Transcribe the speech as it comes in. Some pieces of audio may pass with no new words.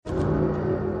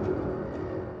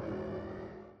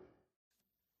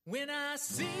When I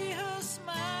see her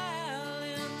smile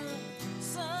in the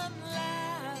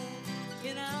sunlight,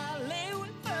 and I lay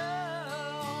with her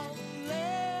all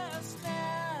last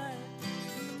night,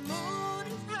 and the moon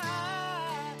is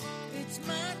high, it's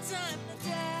my time to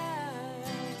die.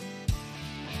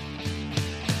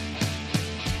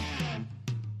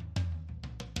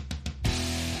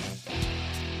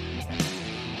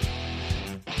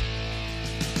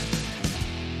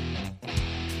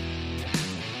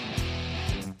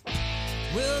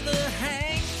 Well, the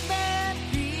hangman,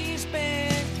 he's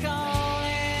been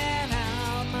calling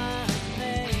out my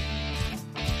name,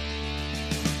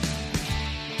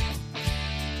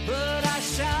 but I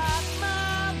shot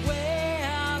my way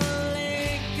out of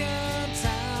Lincoln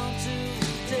Town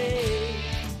today.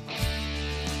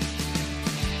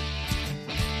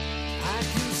 I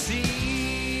can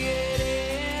see it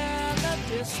in the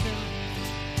distance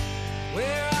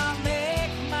where I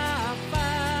make my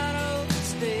final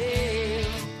stay.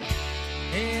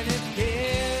 And if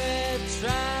Garrett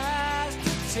tries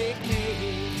to take me,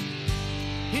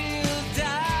 he'll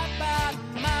die by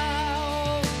my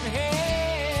own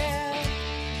hand.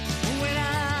 When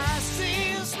I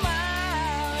see you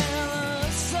smile in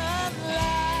the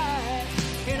sunlight,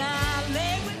 and I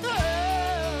lay with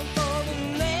her for the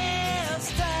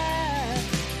last time,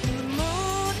 and the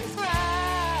moon is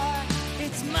high,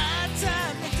 it's my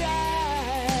time to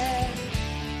die.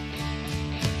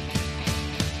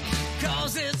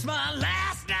 'Cause it's my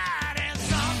last night in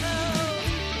Sumner.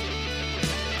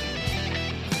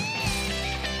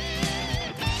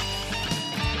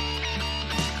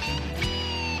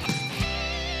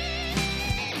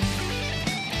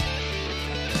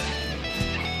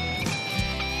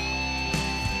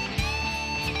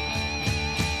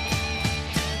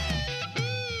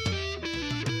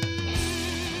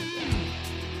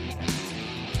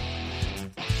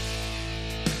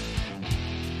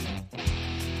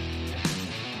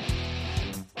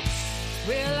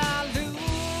 Well, I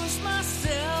lose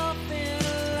myself in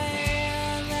a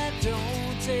land that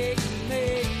don't take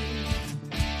me,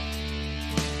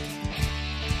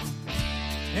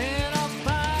 and I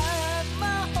find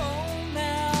my home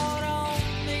out on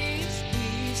these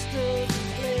eastern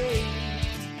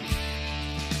plains.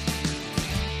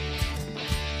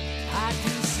 I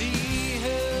can see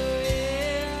her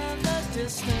in the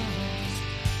distance,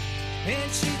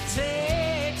 and she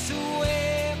takes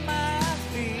away my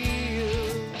fear.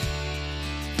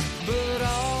 But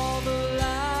all the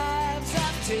lives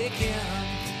I've taken,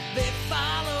 they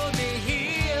follow me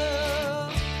here.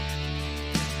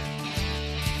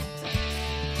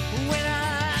 When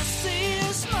I see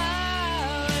you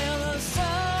smile in the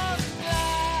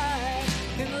sunlight,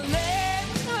 and lay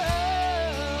with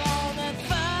her on that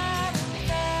final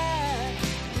night,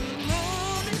 the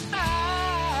moon is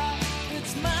high,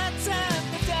 it's my time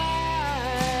to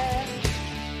die.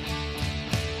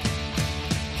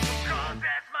 'Cause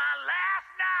that's my last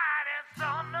night in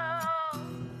Sumner.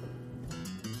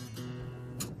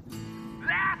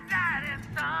 Last night in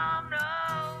Sumner.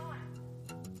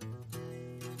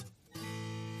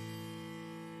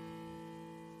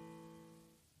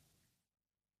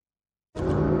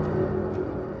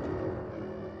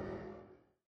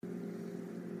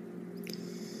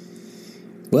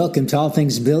 Welcome to All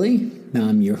Things Billy.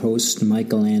 I'm your host,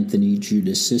 Michael Anthony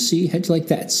Giudicissi. How'd you like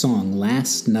that song,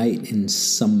 Last Night in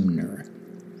Sumner?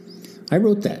 I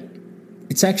wrote that.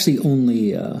 It's actually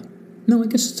only, no, I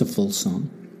guess it's a full song.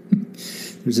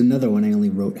 There's another one I only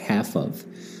wrote half of.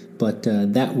 But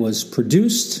that was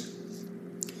produced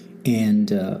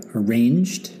and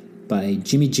arranged by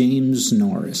Jimmy James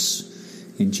Norris.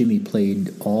 And Jimmy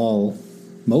played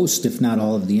most, if not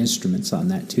all, of the instruments on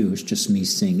that, too. It's just me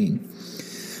singing.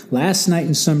 Last Night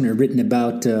in Sumner, written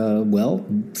about,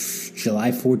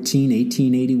 July 14,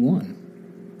 1881.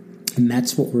 And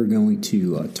that's what we're going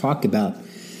to talk about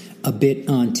a bit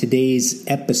on today's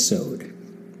episode.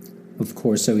 Of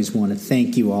course, I always want to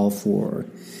thank you all for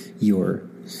your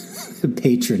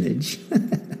patronage.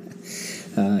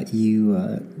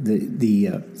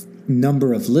 The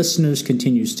number of listeners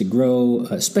continues to grow,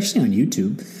 especially on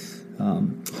YouTube.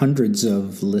 Hundreds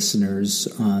of listeners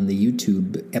on the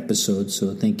YouTube episode,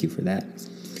 so thank you for that.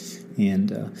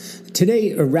 And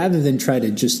today, rather than try to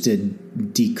just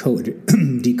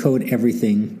decode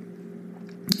everything,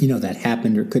 that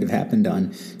happened or could have happened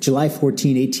on July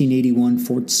 14, 1881,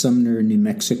 Fort Sumner, New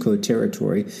Mexico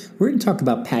Territory, we're going to talk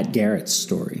about Pat Garrett's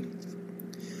story.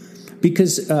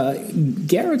 Because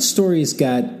Garrett's story has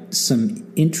got some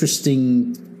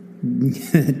interesting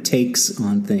takes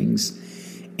on things.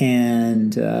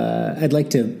 And I'd like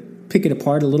to pick it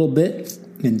apart a little bit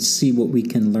and see what we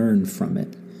can learn from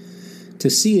it. to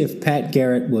see if Pat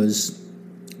Garrett was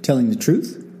telling the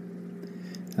truth,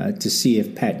 to see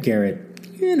if Pat Garrett,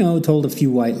 told a few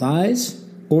white lies,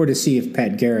 or to see if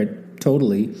Pat Garrett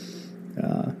totally,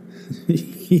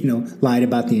 lied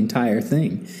about the entire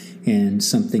thing, and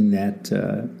something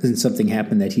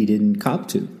happened that he didn't cop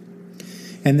to.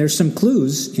 And there's some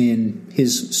clues in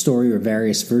his story, or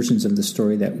various versions of the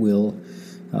story, that we'll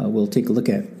take a look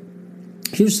at.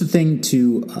 Here's the thing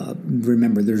to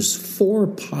remember. There's 4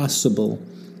 possible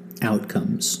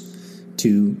outcomes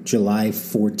to July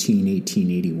 14,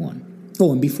 1881.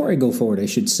 Oh, and before I go forward, I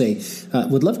should say,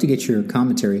 would love to get your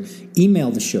commentary. Email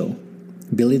the show,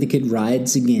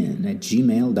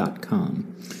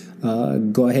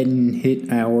 BillyTheKidRidesAgain@gmail.com. Go ahead and hit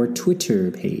our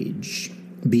Twitter page,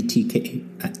 BTK,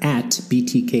 at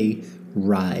BTK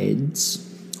Rides,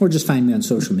 or just find me on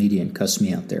social media and cuss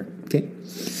me out there, okay?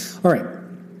 All right.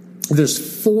 There's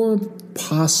 4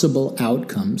 possible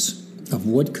outcomes of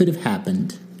what could have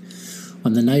happened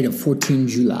on the night of 14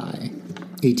 July,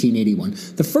 1881.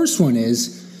 The first one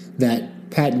is that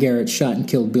Pat Garrett shot and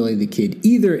killed Billy the Kid,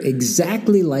 either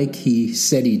exactly like he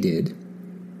said he did,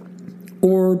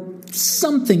 or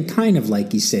something kind of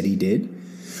like he said he did,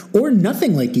 or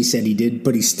nothing like he said he did,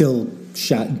 but he still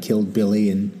shot and killed Billy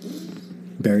and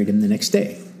buried him the next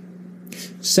day.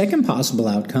 Second possible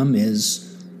outcome is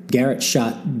Garrett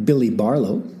shot Billy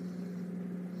Barlow,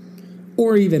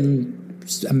 or even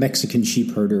a Mexican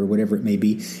sheep herder, or whatever it may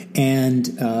be,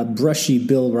 and brushy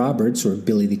Bill Roberts, or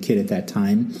Billy the Kid at that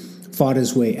time, fought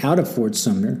his way out of Fort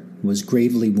Sumner, was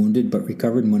gravely wounded but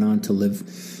recovered and went on to live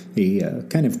a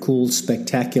kind of cool,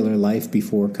 spectacular life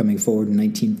before coming forward in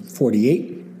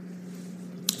 1948.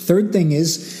 Third thing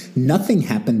is, nothing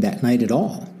happened that night at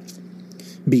all,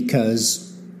 because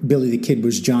Billy the Kid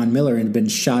was John Miller and had been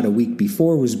shot a week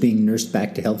before, was being nursed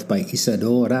back to health by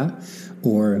Isadora,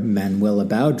 or Manuela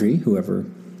Bowdry, whoever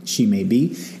she may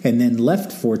be, and then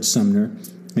left Fort Sumner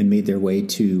and made their way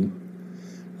to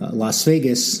Las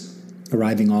Vegas,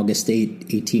 arriving August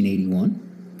 8, 1881.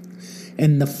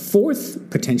 And the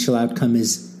fourth potential outcome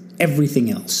is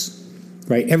everything else,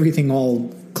 right? Everything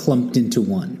all clumped into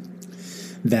one.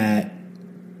 That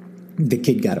the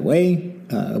kid got away,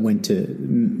 went to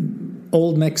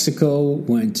Old Mexico,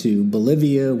 went to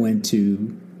Bolivia, went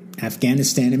to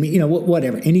Afghanistan. I mean,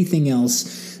 whatever. Anything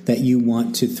else that you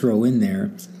want to throw in there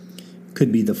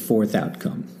could be the fourth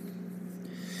outcome.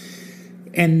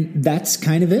 And that's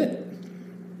kind of it.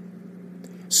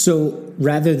 So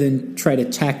rather than try to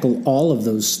tackle all of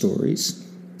those stories,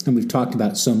 and we've talked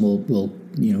about some, we'll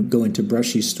go into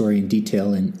Brushy's story in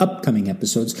detail in upcoming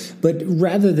episodes, but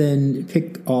rather than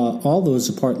pick all those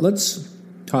apart, let's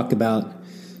talk about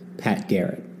Pat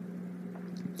Garrett.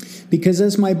 Because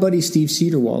as my buddy Steve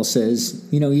Cedarwall says,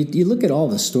 you look at all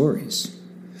the stories.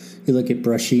 You look at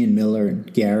Brushy and Miller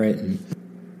and Garrett,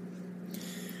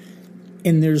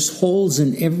 and there's holes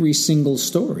in every single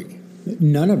story.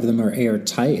 None of them are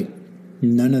airtight.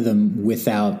 None of them,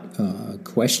 without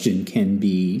question, can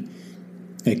be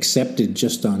accepted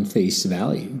just on face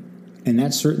value. And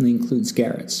that certainly includes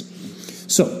Garrett's.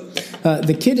 So,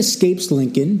 the kid escapes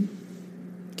Lincoln,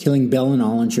 killing Bell and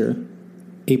Ollinger,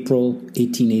 April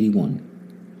 1881.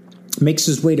 Makes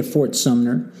his way to Fort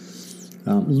Sumner,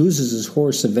 loses his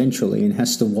horse eventually, and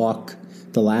has to walk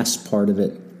the last part of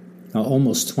it,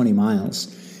 almost 20 miles,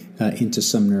 into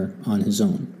Sumner on his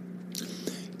own.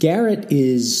 Garrett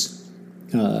is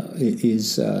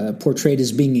portrayed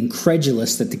as being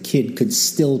incredulous that the kid could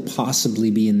still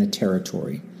possibly be in the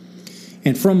territory.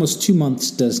 And for almost 2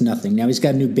 months does nothing. Now, he's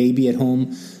got a new baby at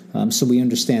home, so we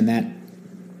understand that.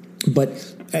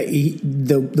 But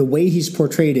the way he's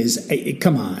portrayed is,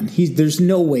 come on, there's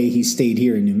no way he stayed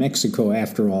here in New Mexico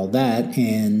after all that.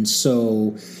 And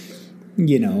so,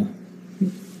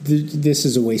 this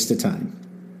is a waste of time.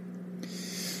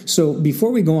 So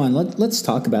before we go on, let's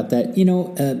talk about that.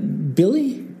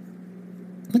 Billy,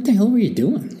 what the hell were you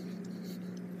doing?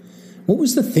 What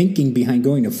was the thinking behind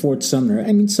going to Fort Sumner?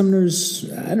 I mean, Sumner's,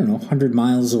 100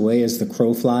 miles away as the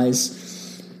crow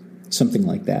flies, something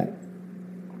like that.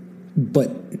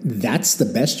 But that's the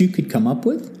best you could come up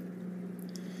with?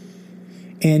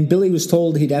 And Billy was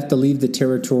told he'd have to leave the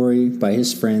territory by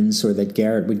his friends or that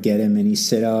Garrett would get him. And he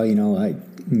said, I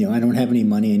don't have any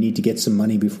money. I need to get some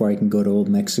money before I can go to Old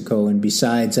Mexico. And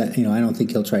besides, I don't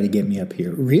think he'll try to get me up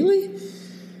here. Really?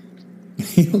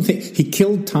 You don't think he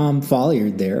killed Tom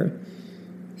Folliard there?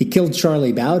 He killed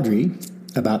Charlie Bowdry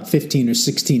about 15 or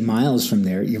 16 miles from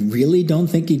there. You really don't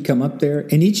think he'd come up there?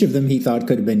 And each of them he thought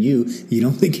could have been you. You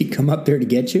don't think he'd come up there to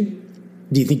get you?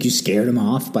 Do you think you scared him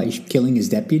off by killing his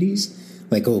deputies?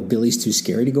 Like, Billy's too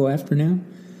scary to go after now?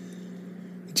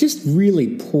 Just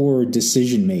really poor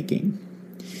decision-making.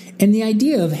 And the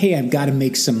idea of, hey, I've got to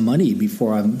make some money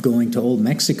before I'm going to Old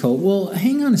Mexico. Well,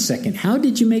 hang on a second. How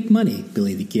did you make money,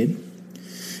 Billy the Kid?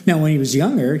 Now, when he was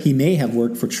younger, he may have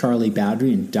worked for Charlie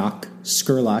Bowdry and Doc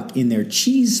Scurlock in their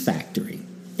cheese factory.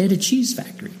 They had a cheese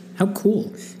factory. How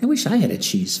cool. I wish I had a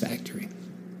cheese factory.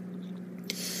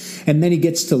 And then he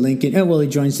gets to Lincoln. Oh, well, he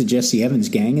joins the Jesse Evans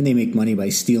gang, and they make money by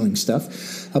stealing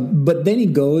stuff. But then he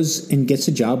goes and gets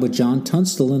a job with John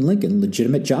Tunstall in Lincoln.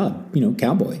 Legitimate job,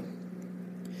 cowboy.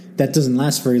 That doesn't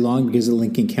last very long because the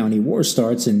Lincoln County War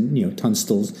starts, and,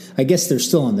 Tunstall's, I guess they're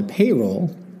still on the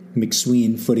payroll,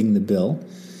 McSween footing the bill.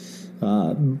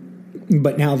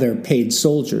 But now they're paid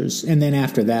soldiers. And then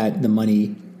after that, the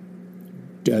money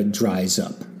dries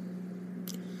up.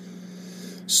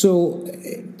 So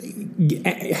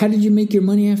how did you make your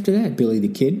money after that, Billy the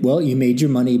Kid? Well, you made your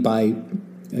money by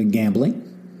gambling,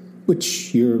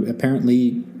 which you're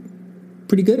apparently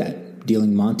pretty good at,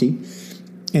 dealing Monte,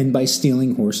 and by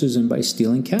stealing horses and by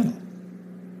stealing cattle.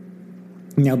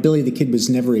 Now, Billy the Kid was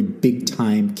never a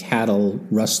big-time cattle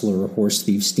rustler or horse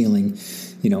thief, stealing,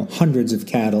 hundreds of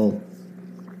cattle,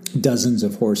 dozens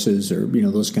of horses, or,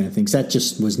 those kind of things. That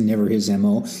just was never his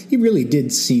MO. He really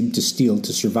did seem to steal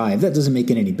to survive. That doesn't make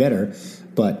it any better,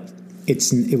 but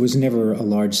it was never a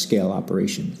large-scale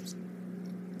operation.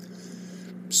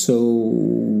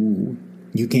 So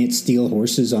you can't steal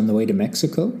horses on the way to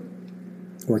Mexico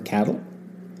or cattle.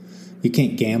 You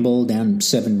can't gamble down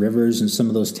Seven Rivers and some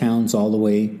of those towns all the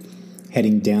way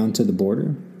heading down to the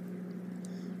border.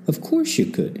 Of course you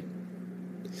could.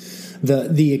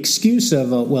 The excuse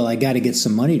of, I got to get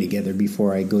some money together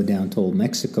before I go down to Old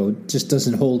Mexico just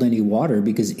doesn't hold any water,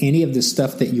 because any of the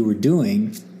stuff that you were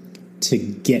doing to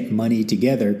get money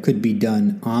together could be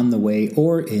done on the way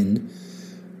or in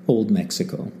Old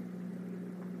Mexico.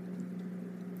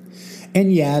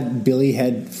 And yeah, Billy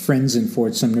had friends in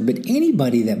Fort Sumner, but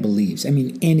anybody that believes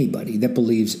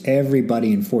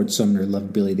everybody in Fort Sumner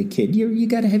loved Billy the Kid, you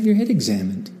got to have your head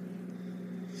examined.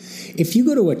 If you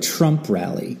go to a Trump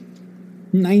rally,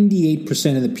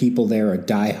 98% of the people there are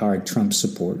diehard Trump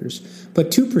supporters,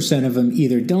 but 2% of them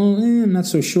either don't, I'm not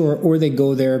so sure, or they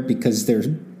go there because they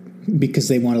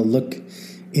want to look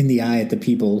in the eye at the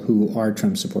people who are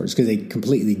Trump supporters, because they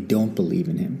completely don't believe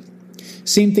in him.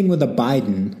 Same thing with a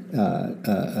Biden,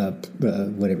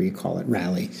 whatever you call it,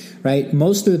 rally, right?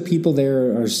 Most of the people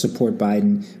there support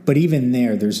Biden, but even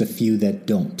there's a few that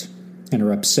don't and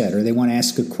are upset, or they want to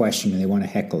ask a question, or they want to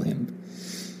heckle him.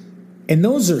 And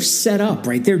those are set up,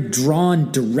 right? They're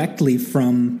drawn directly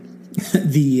from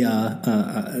the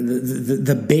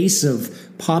base of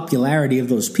popularity of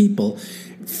those people.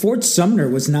 Fort Sumner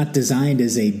was not designed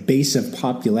as a base of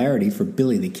popularity for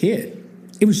Billy the Kid.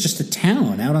 It was just a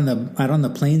town out on the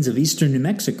plains of eastern New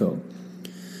Mexico.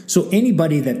 So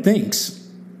anybody that thinks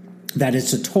that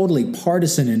it's a totally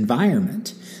partisan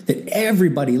environment, that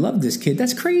everybody loved this kid,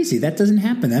 that's crazy. That doesn't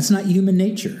happen. That's not human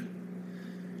nature.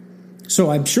 So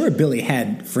I'm sure Billy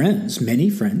had friends, many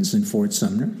friends in Fort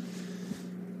Sumner,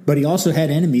 but he also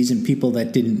had enemies and people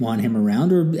that didn't want him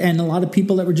around, and a lot of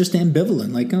people that were just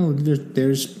ambivalent, like, oh,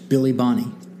 there's Billy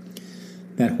Bonney,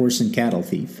 that horse and cattle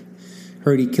thief.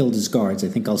 Heard he killed his guards. I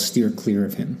think I'll steer clear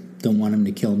of him. Don't want him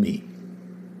to kill me.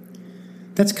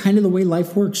 That's kind of the way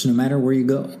life works, no matter where you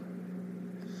go.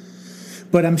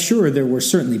 But I'm sure there were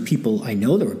certainly people, I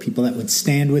know there were people that would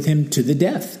stand with him to the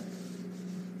death.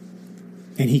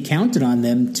 And he counted on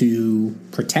them to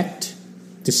protect,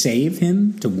 to save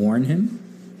him, to warn him.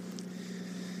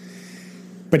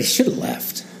 But he should have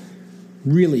left.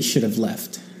 Really should have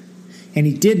left. And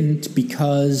he didn't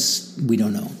because we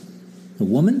don't know. A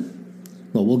woman?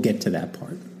 Well, we'll get to that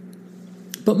part.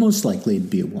 But most likely it'd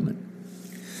be a woman.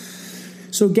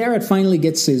 So Garrett finally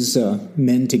gets his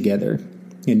men together.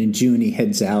 And in June he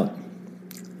heads out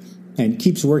and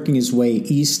keeps working his way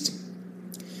east,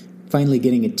 finally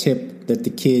getting a tip that the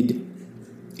kid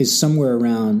is somewhere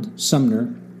around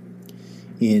Sumner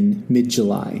in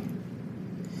mid-July.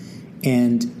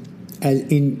 And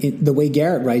in the way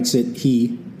Garrett writes it,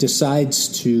 he decides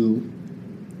to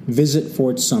visit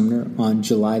Fort Sumner on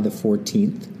July the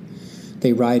 14th.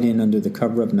 They ride in under the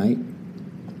cover of night.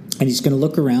 And he's going to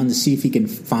look around to see if he can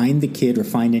find the kid or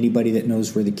find anybody that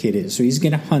knows where the kid is. So he's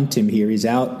going to hunt him here. He's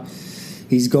out.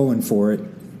 He's going for it.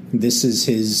 This is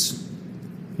his,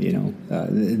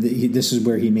 this is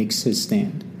where he makes his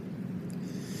stand.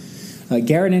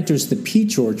 Garrett enters the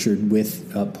peach orchard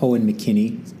with Poe and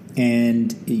McKinney,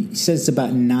 and he says it's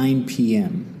about 9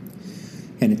 p.m.,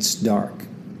 and it's dark.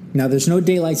 Now, there's no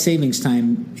daylight savings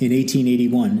time in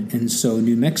 1881, and so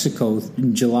New Mexico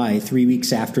in July, 3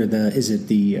 weeks after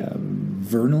the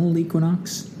vernal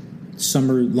equinox,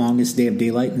 summer, longest day of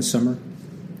daylight in the summer.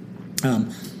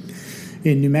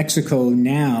 In New Mexico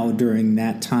now, during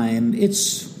that time,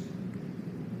 it's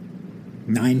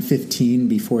 9:15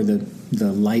 before the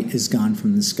light is gone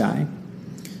from the sky.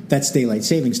 That's daylight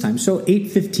savings time. So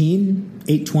 8:15,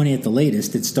 8:20 at the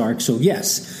latest, it's dark. So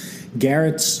yes,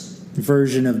 Garrett's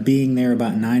version of being there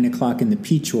about 9 o'clock in the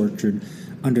peach orchard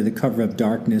under the cover of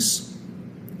darkness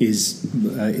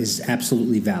is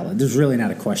absolutely valid. There's really not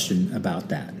a question about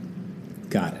that.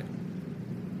 Got it.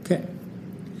 Okay.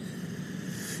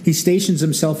 He stations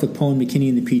himself with Poe and McKinney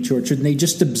in the peach orchard, and they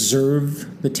just observe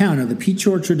the town. Now, the peach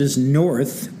orchard is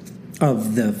north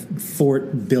of the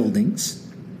fort buildings,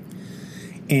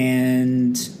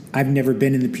 and I've never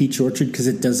been in the peach orchard because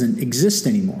it doesn't exist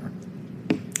anymore.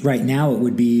 Right now, it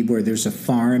would be where there's a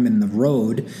farm and the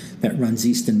road that runs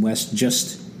east and west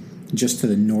just to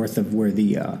the north of where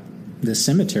the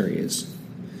cemetery is.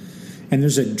 And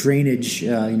there's a drainage,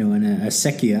 and a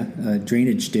sequia, a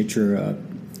drainage ditch or a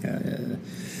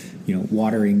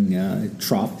watering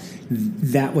trough.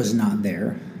 That was not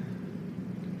there.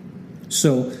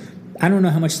 So I don't know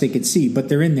how much they could see, but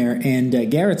they're in there. And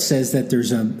Garrett says that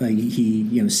there's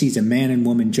he sees a man and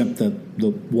woman jump the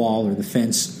wall or the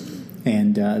fence,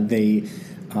 and they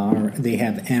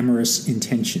have amorous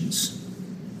intentions.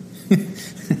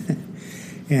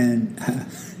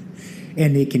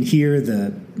 And they can hear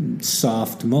the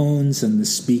soft moans and the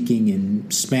speaking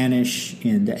in Spanish,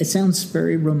 and it sounds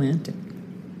very romantic.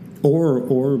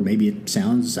 Or maybe it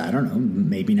sounds, I don't know,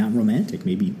 maybe not romantic,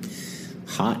 maybe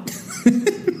hot.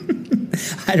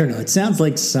 I don't know. It sounds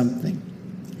like something.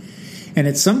 And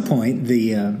at some point,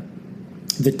 the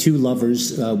two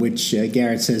lovers, which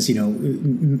Garrett says,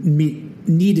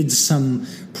 needed some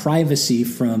privacy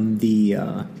from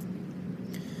the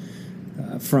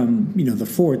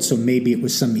fort, so maybe it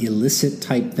was some illicit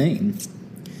type thing.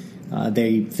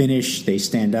 They finish, they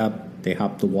stand up, they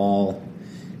hop the wall,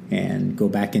 and go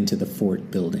back into the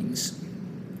fort buildings.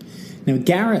 Now,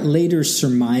 Garrett later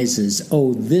surmises,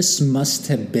 this must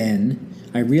have been,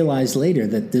 I realized later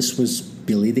that this was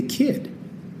Billy the Kid.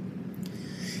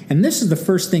 And this is the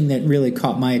first thing that really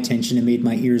caught my attention and made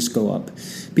my ears go up,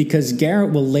 because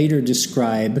Garrett will later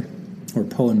describe, or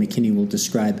Poe and McKinney will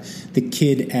describe, the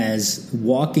kid as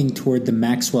walking toward the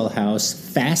Maxwell house,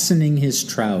 fastening his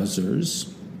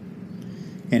trousers,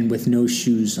 and with no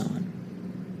shoes on.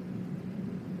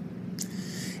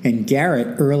 And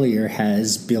Garrett earlier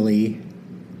has Billy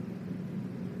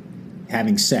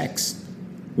having sex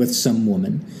with some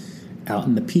woman out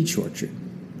in the peach orchard.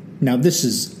 Now, this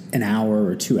is an hour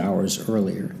or 2 hours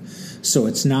earlier, so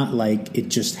it's not like it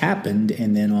just happened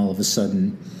and then all of a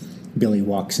sudden Billy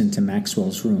walks into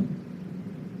Maxwell's room.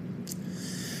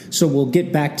 So we'll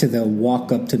get back to the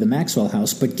walk up to the Maxwell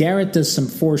house, but Garrett does some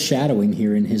foreshadowing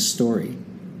here in his story.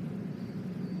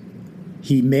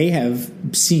 He may have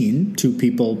seen two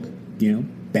people,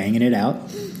 banging it out,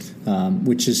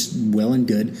 which is well and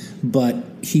good, but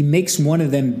he makes one of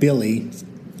them Billy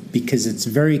because it's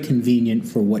very convenient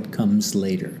for what comes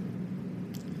later.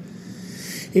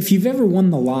 If you've ever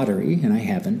won the lottery, and I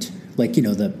haven't, like,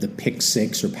 the Pick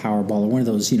 6 or Powerball or one of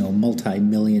those,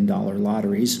 multi-million-dollar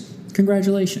lotteries,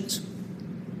 congratulations.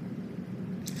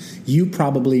 You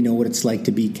probably know what it's like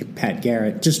to be Pat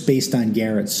Garrett just based on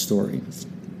Garrett's story.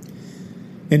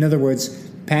 In other words,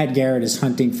 Pat Garrett is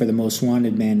hunting for the most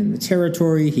wanted man in the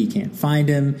territory. He can't find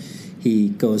him. He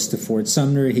goes to Fort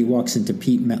Sumner. He walks into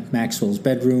Pete Maxwell's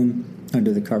bedroom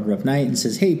under the cover of night and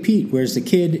says, "Hey, Pete, where's the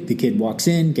kid?" The kid walks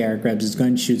in. Garrett grabs his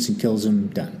gun, shoots and kills him.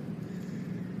 Done.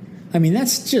 I mean,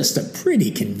 that's just a pretty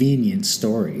convenient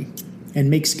story and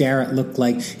makes Garrett look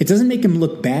like, it doesn't make him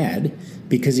look bad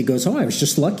because he goes, I was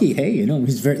just lucky. Hey,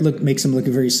 makes him look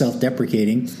very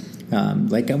self-deprecating.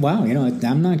 Wow,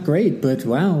 I'm not great, but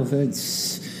wow,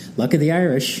 it's luck of the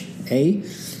Irish, eh?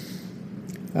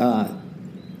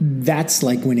 That's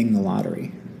like winning the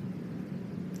lottery.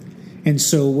 And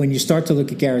so when you start to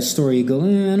look at Garrett's story, you go,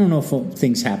 I don't know if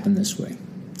things happen this way.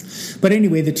 But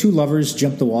anyway, the two lovers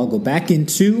jump the wall, go back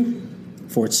into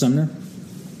Fort Sumner,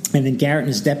 and then Garrett and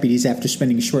his deputies, after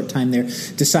spending a short time there,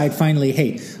 decide finally,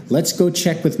 hey, let's go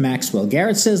check with Maxwell.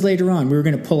 Garrett says later on we were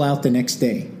going to pull out the next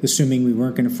day, assuming we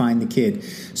weren't going to find the kid.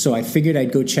 So I figured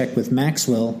I'd go check with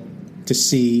Maxwell to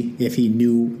see if he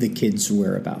knew the kid's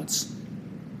whereabouts.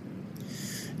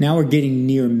 Now we're getting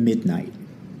near midnight.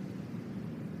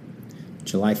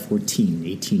 July 14,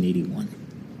 1881.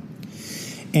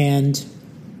 And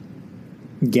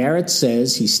Garrett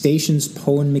says he stations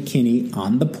Poe and McKinney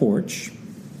on the porch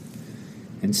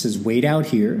and says, wait out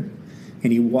here.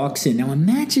 And he walks in. Now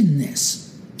imagine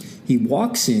this. He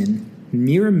walks in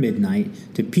near midnight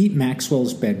to Pete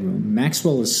Maxwell's bedroom.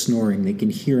 Maxwell is snoring. They can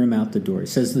hear him out the door. It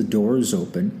says the door is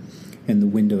open. and the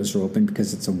windows are open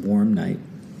because it's a warm night.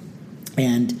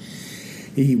 And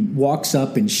he walks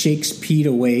up and shakes Pete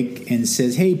awake and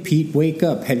says, "Hey, Pete, wake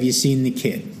up. Have you seen the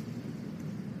kid?"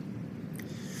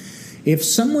 If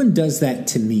someone does that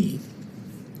to me,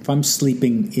 if I'm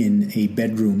sleeping in a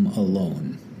bedroom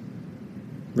alone,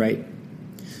 right,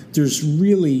 there's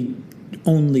really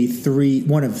only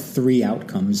one of three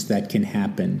outcomes that can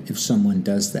happen if someone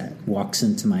does that, walks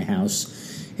into my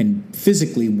house and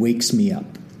physically wakes me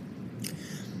up.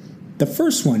 The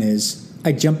first one is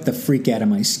I jump the freak out of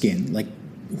my skin. Like,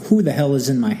 who the hell is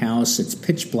in my house? It's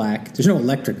pitch black. There's no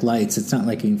electric lights. It's not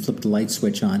like you can flip the light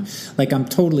switch on. Like, I'm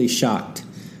totally shocked.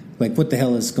 Like, what the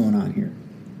hell is going on here?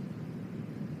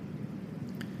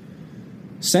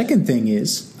 Second thing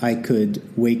is, I could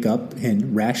wake up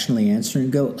and rationally answer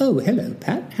and go, "Oh, hello,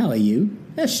 Pat. How are you?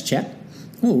 Yes, chap.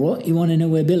 Oh, what? You want to know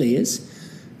where Billy is?"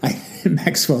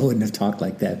 Maxwell wouldn't have talked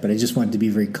like that, but I just wanted to be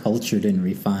very cultured and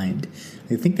refined.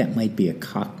 I think that might be a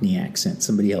Cockney accent.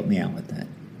 Somebody help me out with that.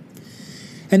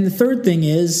 And the third thing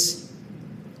is,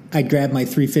 I'd grab my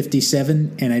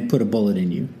 .357 and I'd put a bullet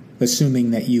in you,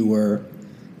 assuming that you were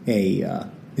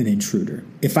an intruder.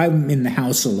 If I'm in the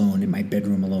house alone, in my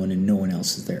bedroom alone, and no one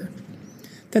else is there,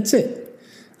 that's it.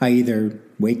 I either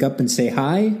wake up and say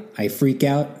hi, I freak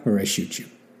out, or I shoot you.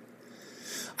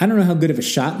 I don't know how good of a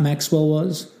shot Maxwell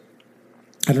was.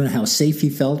 I don't know how safe he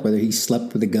felt, whether he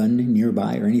slept with a gun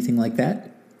nearby or anything like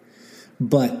that.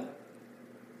 But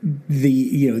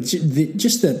the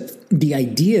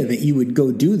idea that you would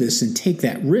go do this and take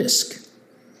that risk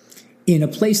in a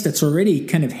place that's already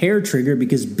kind of hair trigger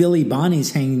because Billy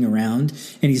Bonney's hanging around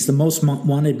and he's the most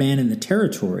wanted man in the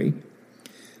territory.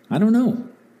 I don't know.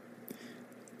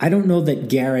 I don't know that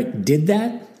Garrett did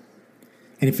that.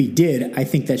 And if he did, I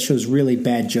think that shows really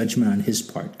bad judgment on his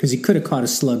part because he could have caught a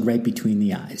slug right between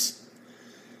the eyes.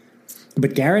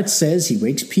 But Garrett says he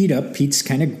wakes Pete up. Pete's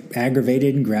kind of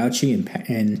aggravated and grouchy, and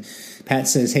Pat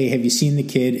says, "Hey, have you seen the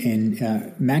kid?"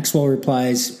 And Maxwell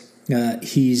replies,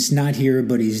 "He's not here,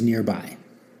 but he's nearby."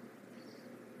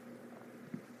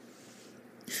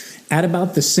 At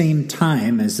about the same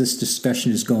time as this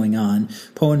discussion is going on,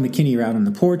 Poe and McKinney are out on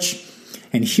the porch,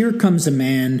 and here comes a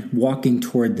man walking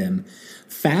toward them,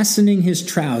 fastening his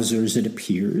trousers, it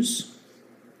appears,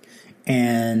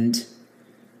 and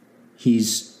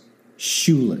he's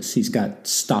shoeless. He's got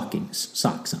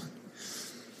socks on.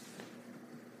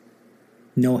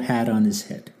 No hat on his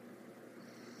head.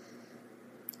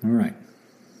 All right.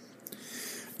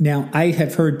 Now, I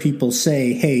have heard people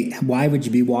say, "Hey, why would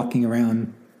you be walking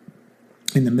around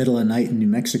in the middle of the night in New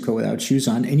Mexico without shoes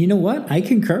on?" And you know what? I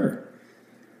concur.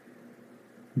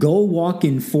 Go walk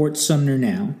in Fort Sumner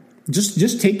now.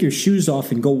 Just take your shoes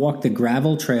off and go walk the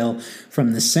gravel trail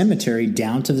from the cemetery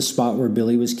down to the spot where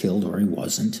Billy was killed, or he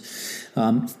wasn't,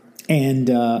 and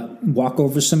walk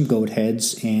over some goat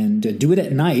heads and do it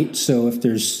at night. So if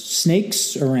there's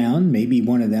snakes around, maybe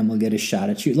one of them will get a shot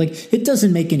at you. Like, it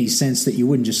doesn't make any sense that you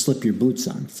wouldn't just slip your boots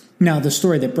on. Now, the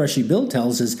story that Brushy Bill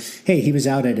tells is, hey, he was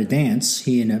out at a dance.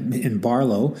 He and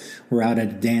Barlow were out at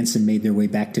a dance and made their way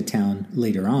back to town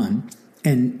later on.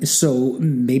 And so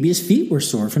maybe his feet were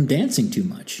sore from dancing too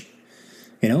much.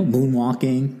 You know,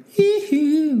 moonwalking,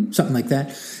 something like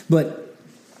that. But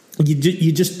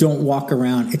you just don't walk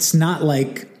around. It's not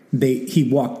like he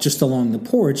walked just along the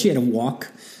porch. He had to walk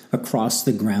across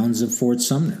the grounds of Fort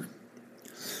Sumner.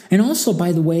 And also,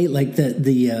 by the way, like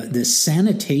the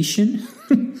sanitation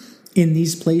in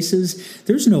these places,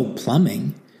 there's no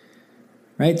plumbing,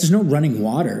 right? There's no running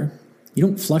water. You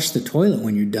don't flush the toilet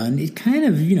when you're done. It kind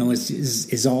of,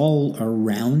 is all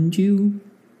around you,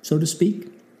 so to speak.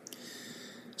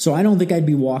 So I don't think I'd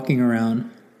be walking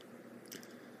around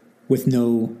with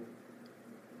no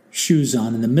shoes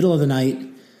on in the middle of the night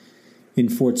in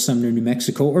Fort Sumner, New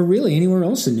Mexico, or really anywhere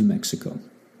else in New Mexico.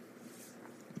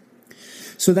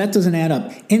 So that doesn't add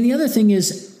up. And the other thing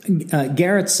is,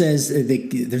 Garrett says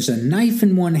there's a knife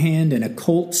in one hand and a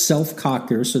Colt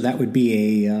self-cocker, so that would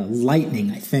be a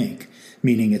Lightning, I think,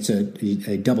 meaning it's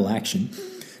a double action.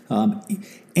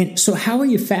 And so how are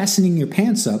you fastening your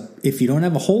pants up if you don't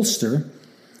have a holster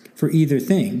for either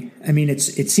thing? I mean, it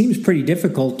seems pretty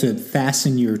difficult to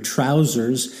fasten your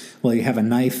trousers while you have a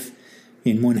knife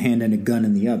in one hand and a gun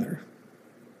in the other.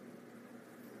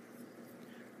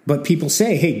 But people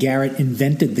say, hey, Garrett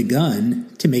invented the gun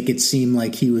to make it seem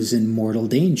like he was in mortal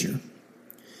danger.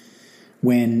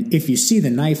 When, if you see the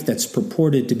knife that's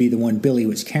purported to be the one Billy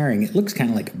was carrying, it looks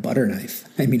kind of like a butter knife.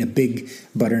 I mean, a big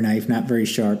butter knife, not very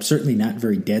sharp, certainly not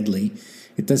very deadly.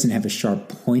 It doesn't have a sharp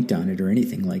point on it or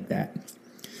anything like that.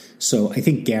 So I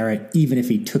think Garrett, even if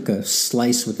he took a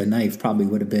slice with a knife, probably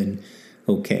would have been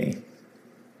okay.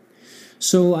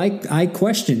 So I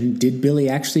questioned, did Billy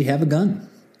actually have a gun?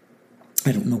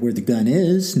 I don't know where the gun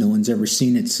is. No one's ever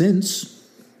seen it since.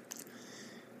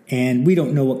 And we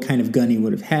don't know what kind of gun he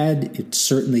would have had. It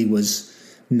certainly was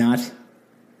not,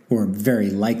 or very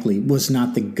likely, was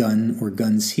not the gun or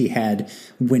guns he had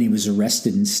when he was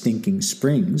arrested in Stinking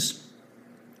Springs.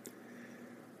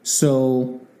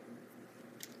 So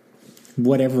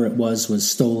whatever it was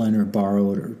stolen or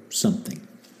borrowed or something.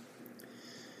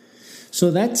 So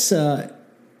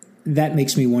that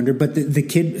makes me wonder. But the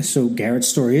kid, so Garrett's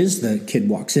story is the kid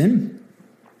walks in.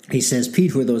 He says,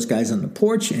 Pete, who are those guys on the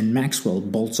porch? And Maxwell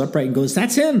bolts upright and goes,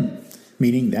 that's him,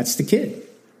 meaning that's the kid.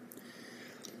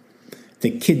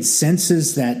 The kid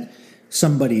senses that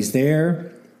somebody's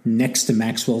there next to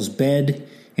Maxwell's bed,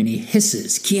 and he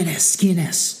hisses, ¿Quién es? ¿Quién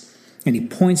es? And he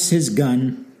points his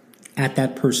gun at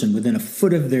that person within a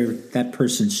foot of that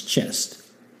person's chest.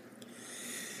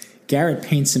 Garrett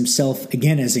paints himself,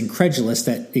 again, as incredulous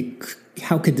that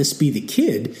how could this be the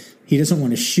kid? He doesn't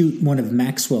want to shoot one of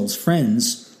Maxwell's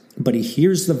friends, but he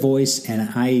hears the voice, and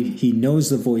he knows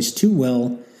the voice too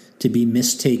well to be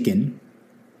mistaken.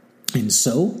 And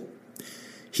so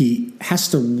he has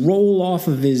to roll off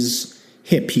of his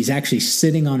hip. He's actually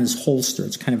sitting on his holster.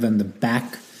 It's kind of on the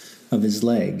back of his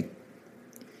leg.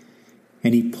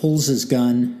 And he pulls his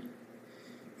gun,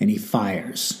 and he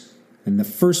fires. And the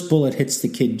first bullet hits the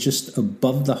kid just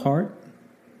above the heart.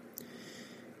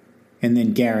 And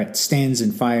then Garrett stands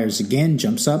and fires again,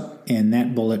 jumps up, and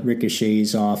that bullet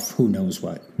ricochets off who knows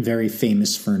what. Very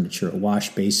famous furniture, a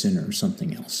wash basin or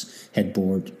something else,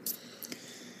 headboard.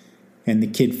 And the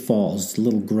kid falls, a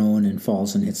little groan, and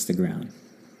falls and hits the ground.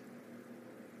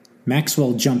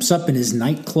 Maxwell jumps up in his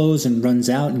night clothes and runs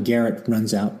out, and Garrett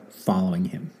runs out following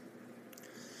him.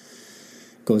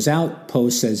 Goes out, Poe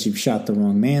says, you've shot the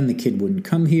wrong man, the kid wouldn't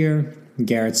come here.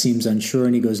 Garrett seems unsure,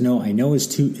 and he goes, no, I know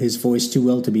his voice too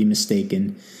well to be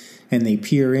mistaken. And they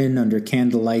peer in under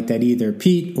candlelight that either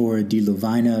Pete or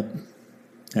DeLuvina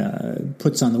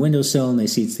puts on the windowsill, and they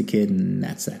see it's the kid, and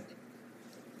that's that.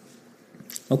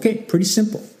 Okay, pretty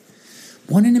simple.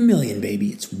 1 in a million, baby.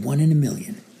 It's 1 in a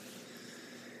million.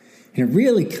 And it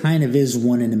really kind of is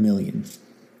 1 in a million.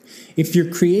 If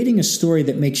you're creating a story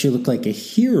that makes you look like a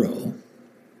hero,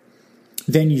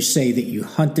 then you say that you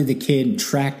hunted the kid and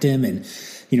tracked him and,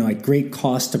 at great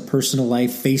cost to personal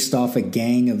life, faced off a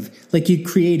gang of, like you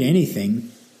create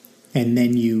anything, and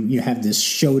then you have this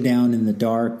showdown in the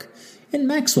dark. And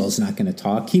Maxwell's not going to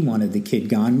talk. He wanted the kid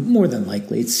gone, more than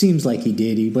likely. It seems like he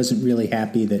did. He wasn't really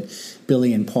happy that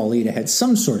Billy and Paulita had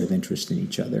some sort of interest in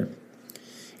each other.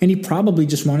 And he probably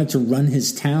just wanted to run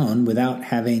his town without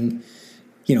having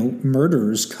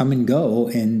murderers come and go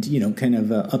and, kind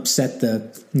of upset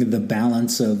the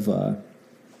balance of,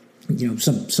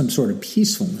 some sort of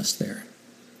peacefulness there.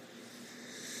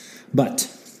 But,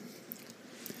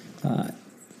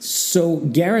 so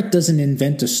Garrett doesn't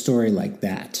invent a story like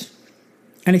that.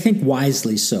 And I think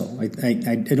wisely so.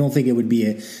 I don't think it would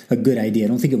be a good idea. I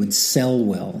don't think it would sell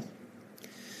well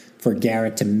for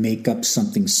Garrett to make up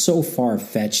something so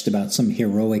far-fetched about some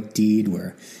heroic deed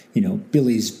where,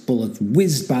 Billy's bullet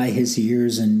whizzed by his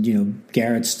ears and,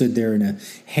 Garrett stood there in a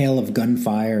hail of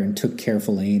gunfire and took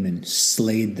careful aim and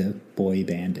slayed the boy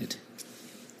bandit.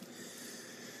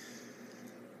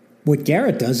 What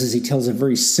Garrett does is he tells a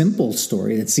very simple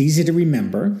story that's easy to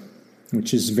remember,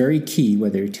 which is very key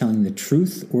whether you're telling the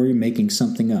truth or you're making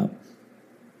something up.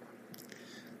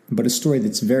 But a story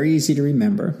that's very easy to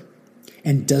remember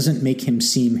and doesn't make him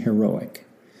seem heroic,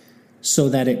 so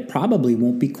that it probably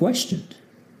won't be questioned.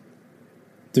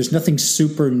 There's nothing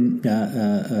super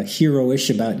hero-ish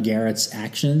about Garrett's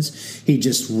actions. He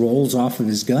just rolls off of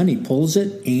his gun, he pulls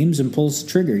it, aims, and pulls the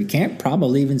trigger. He can't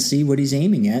probably even see what he's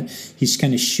aiming at. He's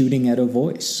kind of shooting at a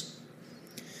voice.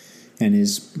 And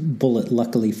his bullet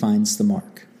luckily finds the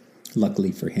mark.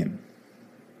 Luckily for him.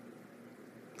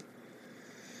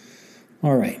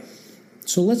 All right,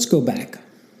 so let's go back.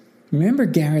 Remember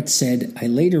Garrett said, I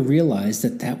later realized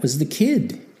that was the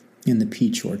kid in the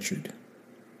peach orchard.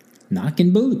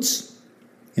 Knocking boots,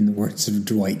 in the words of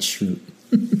Dwight Schrute.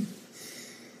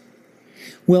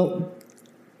 Well,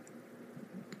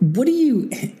 what do you...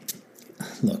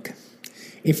 Look,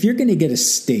 if you're going to get a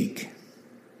steak...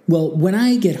 Well, when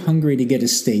I get hungry to get a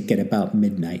steak at about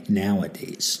midnight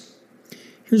nowadays,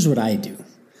 here's what I do.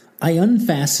 I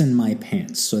unfasten my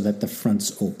pants so that the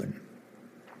front's open.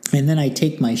 And then I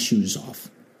take my shoes off.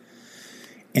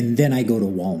 And then I go to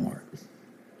Walmart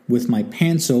with my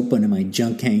pants open and my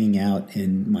junk hanging out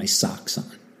and my socks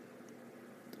on.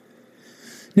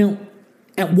 Now,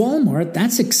 at Walmart,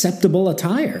 that's acceptable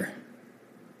attire.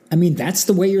 I mean, that's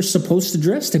the way you're supposed to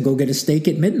dress to go get a steak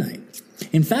at midnight.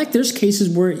 In fact, there's cases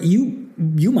where you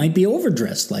might be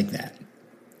overdressed like that.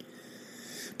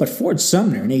 But Fort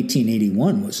Sumner in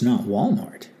 1881 was not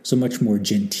Walmart. It's a much more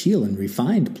genteel and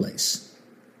refined place.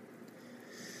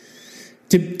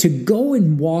 To go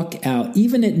and walk out,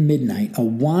 even at midnight, a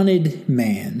wanted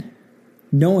man,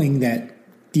 knowing that,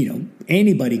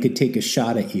 anybody could take a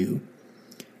shot at you,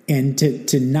 and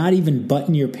to not even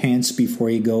button your pants before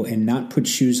you go and not put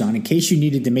shoes on in case you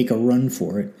needed to make a run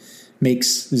for it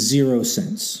makes zero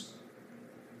sense.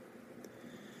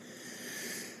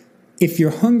 If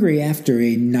you're hungry after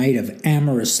a night of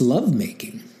amorous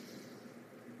lovemaking,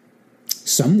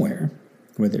 somewhere,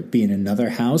 whether it be in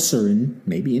another house or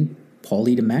maybe in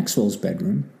Paulita Maxwell's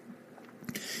bedroom,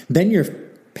 then your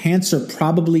pants are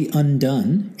probably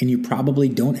undone and you probably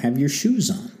don't have your shoes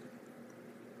on.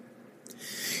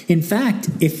 In fact,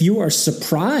 if you are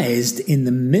surprised in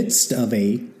the midst of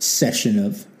a session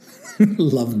of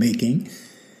lovemaking,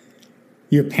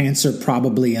 your pants are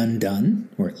probably undone,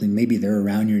 or at least maybe they're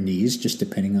around your knees, just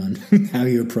depending on how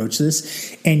you approach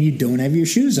this, and you don't have your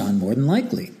shoes on, more than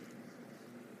likely.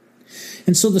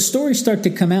 And so the stories start to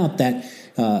come out that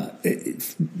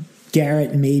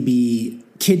Garrett maybe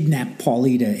kidnapped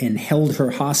Paulita and held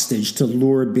her hostage to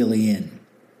lure Billy in.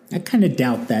 I kind of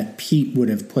doubt that Pete would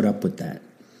have put up with that.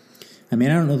 I mean,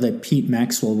 I don't know that Pete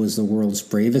Maxwell was the world's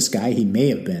bravest guy. He may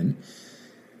have been.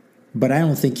 But I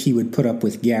don't think he would put up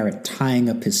with Garrett tying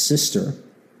up his sister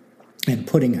and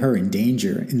putting her in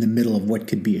danger in the middle of what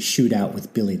could be a shootout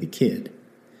with Billy the Kid.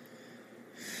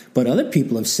 But other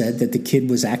people have said that the kid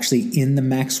was actually in the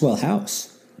Maxwell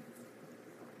house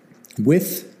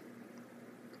with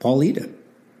Paulita.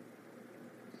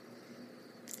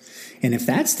 And if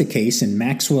that's the case, and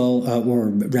Maxwell, or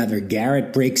rather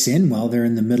Garrett, breaks in while they're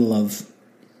in the middle of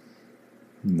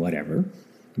whatever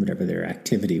their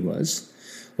activity was,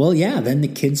 well, yeah, then the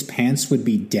kid's pants would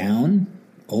be down,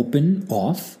 open,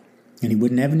 off, and he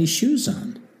wouldn't have any shoes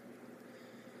on.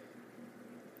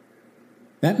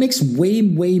 That makes way,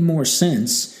 way more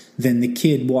sense than the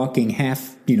kid walking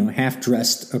half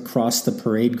dressed across the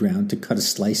parade ground to cut a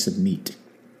slice of meat.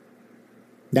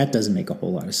 That doesn't make a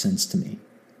whole lot of sense to me.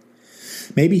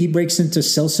 Maybe he breaks into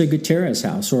Celso Gutierrez's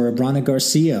house or Abrana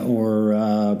Garcia or,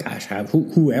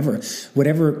 whoever,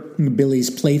 whatever Billy's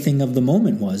plaything of the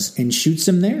moment was, and shoots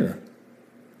him there.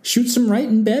 Shoots him right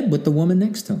in bed with the woman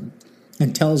next to him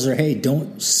and tells her, hey,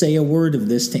 don't say a word of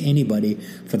this to anybody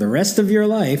for the rest of your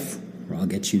life or I'll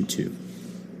get you too.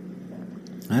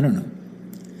 I don't know.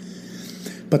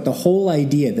 But the whole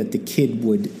idea that the kid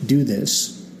would do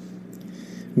this,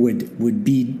 would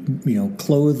be,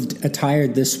 clothed,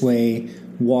 attired this way,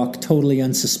 walk totally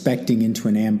unsuspecting into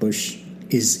an ambush,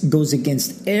 goes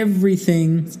against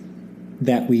everything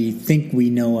that we think we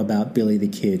know about Billy the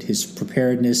Kid. His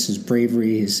preparedness, his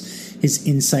bravery, his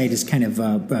insight, his kind of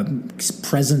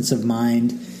presence of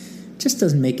mind. Just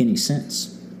doesn't make any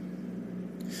sense.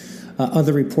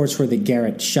 Other reports were that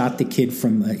Garrett shot the kid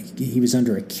from, he was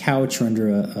under a couch or under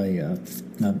a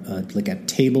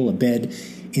table, a bed,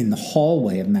 in the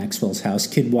hallway of Maxwell's house.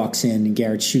 Kid walks in and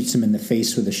Garrett shoots him in the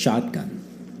face with a shotgun.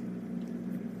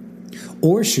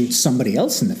 Or shoots somebody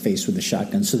else in the face with a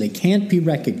shotgun so they can't be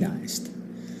recognized.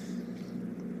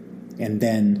 And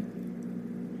then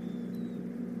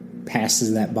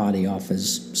passes that body off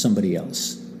as somebody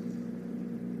else.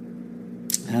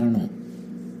 I don't know.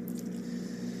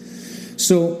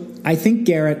 So I think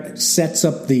Garrett sets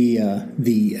up the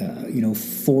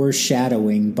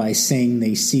foreshadowing by saying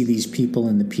they see these people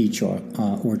in the peach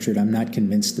orchard. I'm not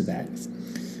convinced of that.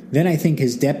 Then I think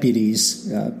his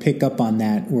deputies pick up on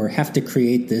that or have to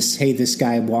create this, hey, this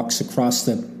guy walks across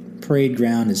the parade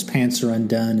ground, his pants are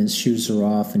undone, his shoes are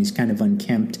off, and he's kind of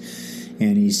unkempt,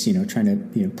 and he's trying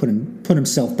to put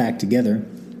himself back together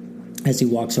as he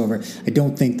walks over. I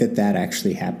don't think that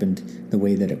actually happened the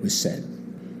way that it was said.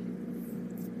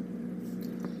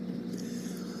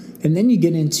 And then you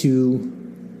get into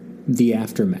the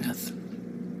aftermath.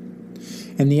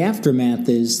 And the aftermath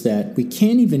is that we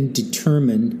can't even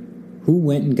determine who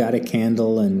went and got a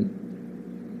candle and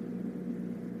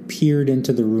peered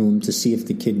into the room to see if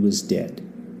the kid was dead.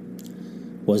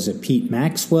 Was it Pete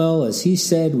Maxwell, as he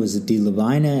said? Was it Dee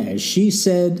Levina, as she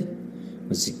said?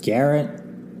 Was it Garrett?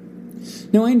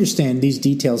 Now, I understand these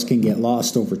details can get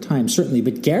lost over time, certainly,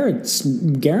 but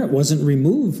Garrett wasn't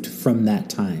removed from that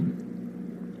time.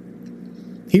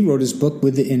 He wrote his book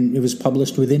and it was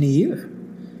published within a year.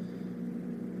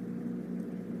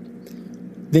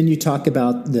 Then you talk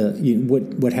about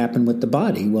what happened with the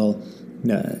body. Well,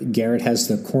 Garrett has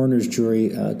the coroner's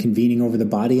jury convening over the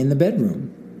body in the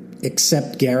bedroom.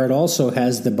 Except Garrett also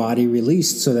has the body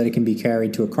released so that it can be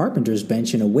carried to a carpenter's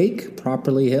bench in a wake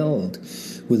properly held,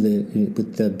 with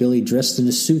the Billy dressed in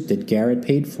a suit that Garrett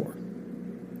paid for.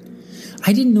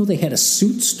 I didn't know they had a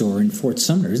suit store in Fort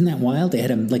Sumner. Isn't that wild? They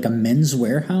had a men's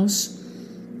warehouse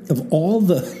of all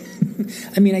the.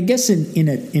 I mean, I guess in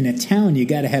a town you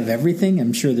got to have everything.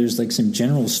 I'm sure there's like some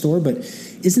general store, but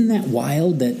isn't that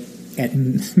wild that at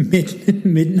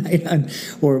midnight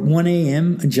or 1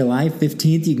 a.m. on July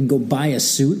 15th, you can go buy a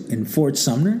suit in Fort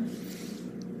Sumner?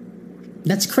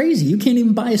 That's crazy. You can't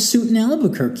even buy a suit in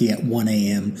Albuquerque at 1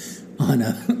 a.m. on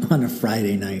a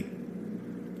Friday night.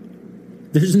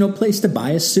 There's no place to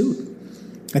buy a suit.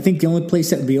 I think the only place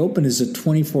that would be open is a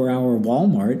 24-hour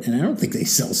Walmart, and I don't think they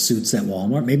sell suits at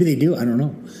Walmart. Maybe they do. I don't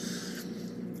know.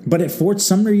 But at Fort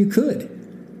Sumner, you could.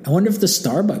 I wonder if the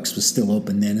Starbucks was still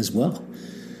open then as well.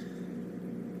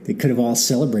 They could have all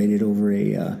celebrated over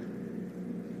a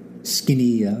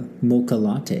skinny mocha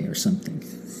latte or something.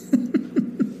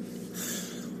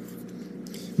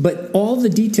 But all the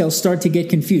details start to get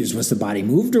confused. Was the body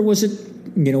moved, or was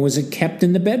it kept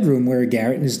in the bedroom where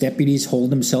Garrett and his deputies holed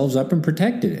themselves up and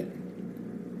protected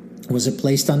it? Was it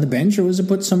placed on the bench, or was it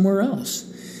put somewhere else?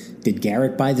 Did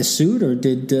Garrett buy the suit, or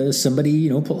did somebody,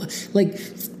 pull? Like,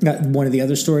 one of the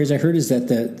other stories I heard is that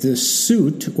the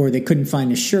suit, or they couldn't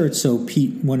find a shirt, so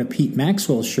one of Pete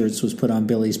Maxwell's shirts was put on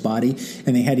Billy's body,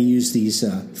 and they had to use these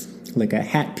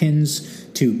hat pins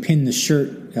to pin the shirt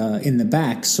in the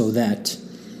back so that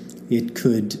it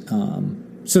could,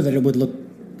 so that it would look,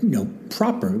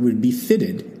 proper. It would be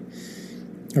fitted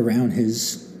around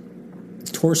his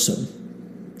torso.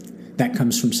 That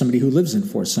comes from somebody who lives in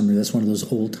Fort Sumner. That's one of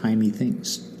those old-timey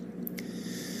things.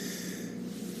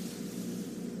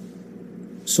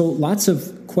 So lots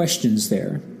of questions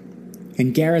there.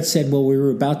 And Garrett said, well, we were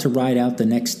about to ride out the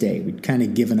next day. We'd kind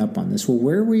of given up on this. Well,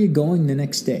 where were you going the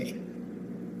next day?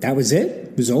 That was it?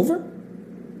 It was over?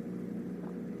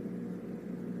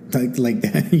 Like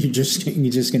that? You're just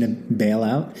going to bail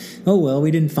out? Oh, well,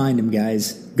 we didn't find him,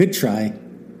 guys. Good try.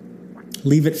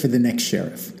 Leave it for the next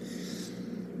sheriff.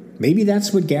 Maybe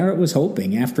that's what Garrett was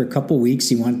hoping. After a couple weeks,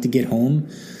 he wanted to get home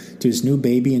to his new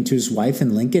baby and to his wife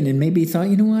in Lincoln, and maybe he thought,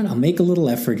 you know what, I'll make a little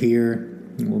effort here.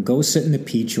 We'll go sit in the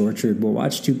peach orchard. We'll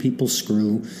watch two people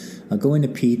screw. I'll go into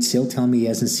Pete's. He'll tell me he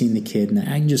hasn't seen the kid, and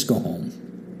I can just go home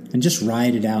and just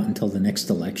ride it out until the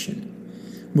next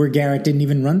election, where Garrett didn't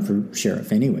even run for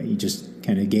sheriff anyway. He just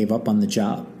kind of gave up on the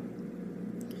job.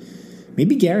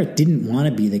 Maybe Garrett didn't want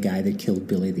to be the guy that killed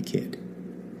Billy the Kid.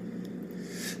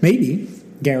 Maybe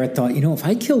Garrett thought, if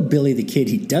I kill Billy the Kid,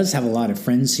 he does have a lot of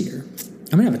friends here.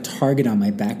 I'm going to have a target on my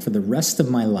back for the rest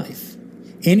of my life.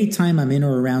 Anytime I'm in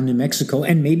or around New Mexico,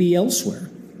 and maybe elsewhere.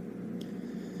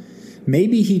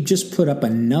 Maybe he just put up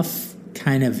enough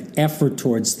kind of effort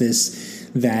towards this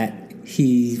that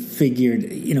he figured,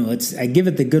 I give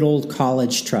it the good old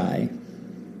college try.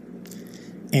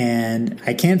 And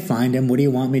I can't find him. What do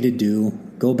you want me to do?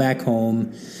 Go back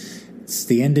home. It's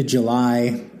the end of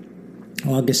July.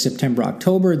 August, September,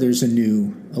 October, there's a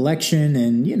new election,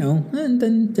 and,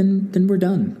 and then we're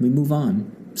done. We move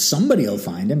on. Somebody will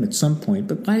find him at some point,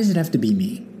 but why does it have to be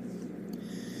me?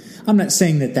 I'm not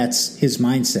saying that that's his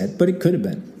mindset, but it could have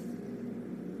been.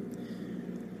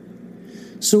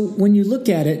 So when you look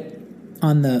at it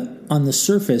on the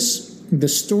surface, the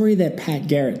story that Pat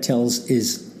Garrett tells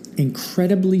is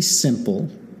incredibly simple.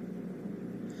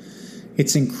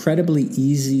 It's incredibly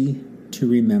easy to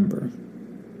remember.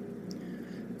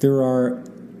 There are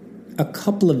a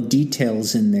couple of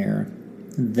details in there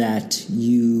that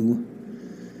you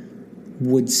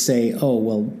would say, oh,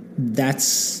 well,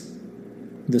 that's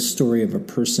the story of a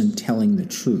person telling the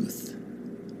truth.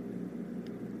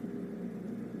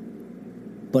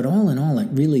 But all in all, it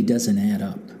really doesn't add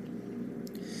up.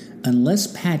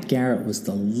 Unless Pat Garrett was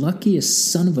the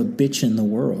luckiest son of a bitch in the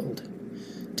world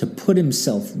to put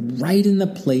himself right in the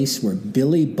place where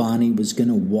Billy Bonney was going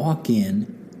to walk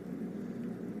in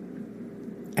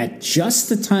at just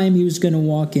the time he was going to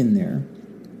walk in there,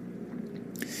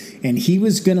 and he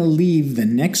was going to leave the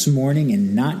next morning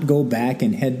and not go back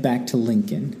and head back to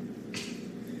Lincoln,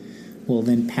 well,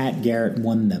 then Pat Garrett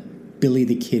won the Billy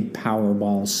the Kid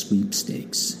Powerball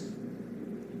sweepstakes.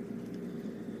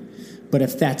 But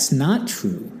if that's not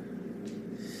true,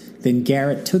 then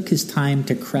Garrett took his time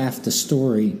to craft a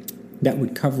story that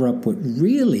would cover up what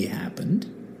really happened,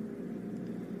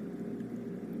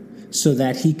 so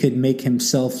that he could make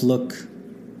himself look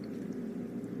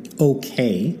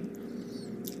okay.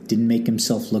 Didn't make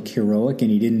himself look heroic, and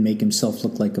he didn't make himself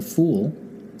look like a fool.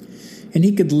 And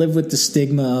he could live with the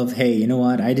stigma of, hey, you know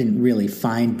what, I didn't really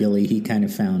find Billy, he kind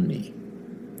of found me.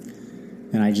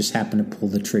 and I just happened to pull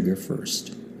the trigger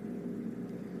first.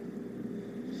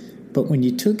 But when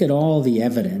you took at all the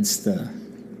evidence, the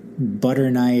butter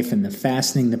knife and the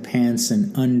fastening the pants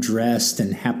and undressed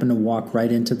and happened to walk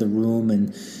right into the room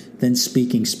and then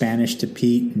speaking Spanish to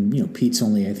Pete, and Pete's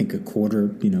only I think a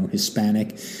quarter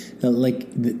Hispanic,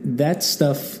 that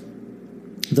stuff,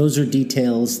 those are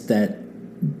details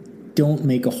that don't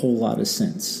make a whole lot of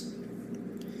sense.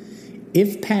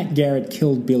 If Pat Garrett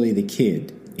killed Billy the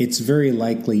Kid, it's very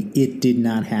likely it did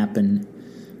not happen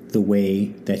the way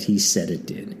that he said it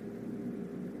did.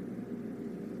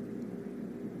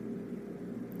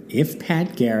 If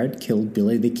Pat Garrett killed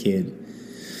Billy the Kid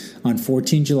on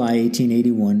 14 July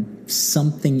 1881,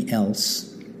 something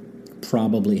else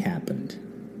probably happened.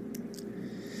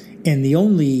 And the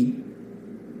only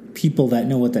people that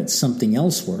know what that something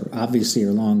else were, obviously,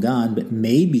 are long gone, but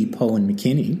maybe Poe and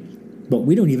McKinney. But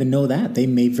we don't even know that. They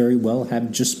may very well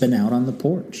have just been out on the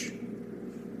porch.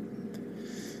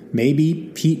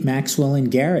 Maybe Pete, Maxwell, and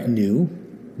Garrett knew.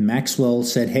 Maxwell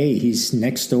said, hey, he's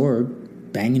next door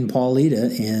banging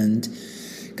Paulita, and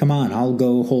come on, I'll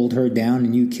go hold her down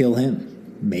and you kill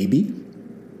him. Maybe.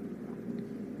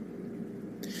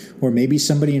 Or maybe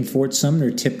somebody in Fort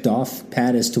Sumner tipped off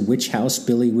Pat as to which house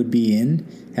Billy would be in,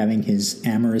 having his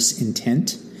amorous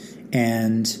intent,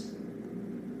 and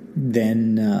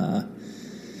then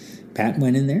Pat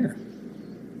went in there.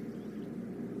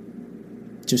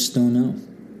 Just don't know.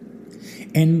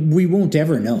 And we won't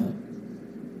ever know.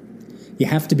 You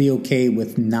have to be okay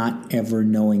with not ever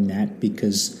knowing that,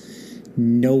 because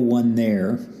no one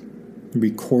there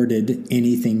recorded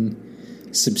anything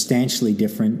substantially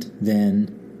different than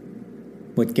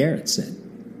what Garrett said.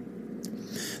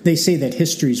 They say that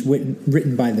history is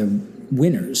written by the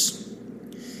winners.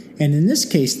 And in this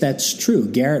case, that's true.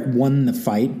 Garrett won the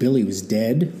fight. Billy was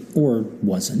dead, or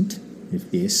wasn't,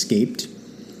 if he escaped.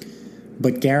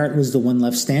 But Garrett was the one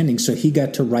left standing, so he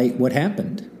got to write what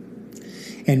happened.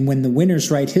 And when the winners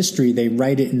write history, they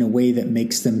write it in a way that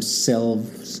makes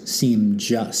themselves seem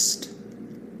just.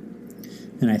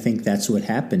 And I think that's what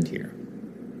happened here.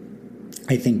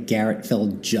 I think Garrett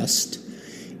felt just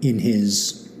in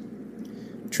his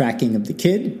tracking of the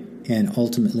kid and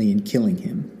ultimately in killing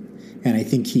him. And I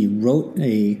think he wrote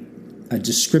a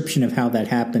description of how that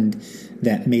happened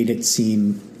that made it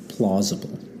seem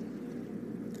plausible.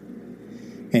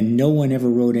 And no one ever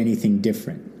wrote anything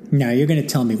different. Now, you're going to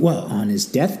tell me, well, on his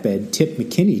deathbed, Tip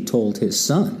McKinney told his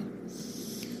son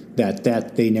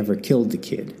that they never killed the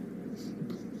kid.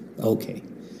 Okay,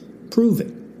 prove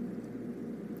it.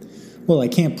 Well, I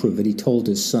can't prove it. He told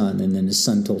his son, and then his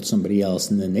son told somebody else,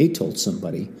 and then they told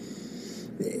somebody.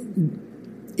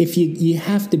 If you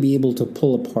have to be able to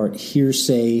pull apart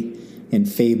hearsay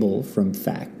and fable from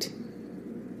fact.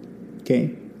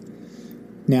 Okay?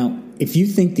 Now, if you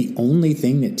think the only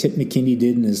thing that Tip McKinney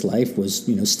did in his life was,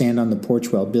 stand on the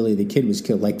porch while Billy the Kid was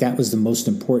killed, like that was the most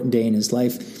important day in his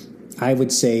life, I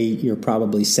would say you're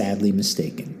probably sadly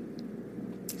mistaken.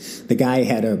 The guy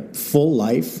had a full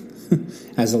life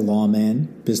as a lawman,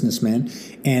 businessman,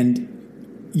 and,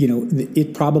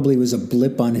 it probably was a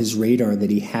blip on his radar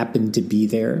that he happened to be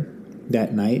there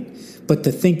that night. But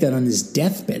to think that on his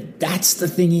deathbed, that's the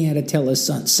thing he had to tell his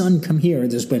son. Son, come here.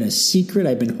 There's been a secret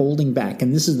I've been holding back,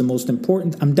 and this is the most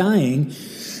important. I'm dying.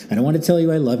 I don't want to tell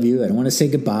you I love you. I don't want to say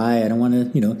goodbye. I don't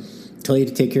want to, tell you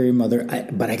to take care of your mother.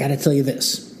 But I got to tell you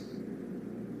this.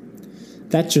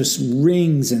 That just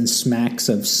rings and smacks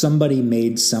of somebody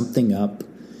made something up,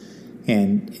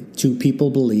 and two people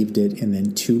believed it, and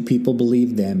then two people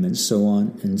believed them, and so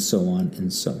on, and so on,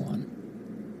 and so on.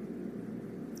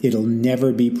 It'll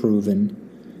never be proven,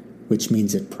 which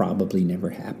means it probably never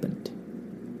happened.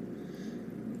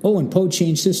 Oh, and Poe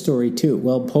changed his story too.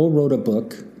 Well, Poe wrote a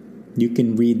book. You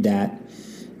can read that,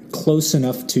 close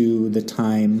enough to the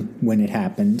time when it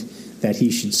happened that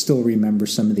he should still remember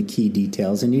some of the key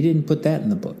details, and he didn't put that in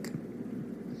the book.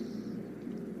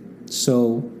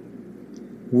 So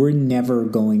we're never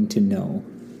going to know.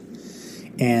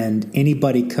 And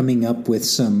anybody coming up with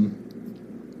some,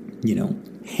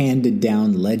 handed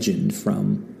down legend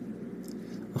from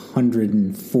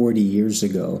 140 years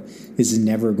ago is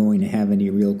never going to have any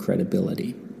real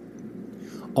credibility.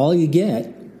 All you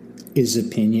get is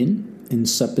opinion and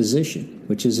supposition,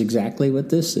 which is exactly what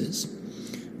this is.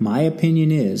 My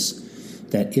opinion is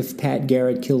that if Pat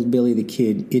Garrett killed Billy the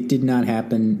Kid, it did not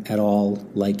happen at all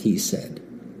like he said.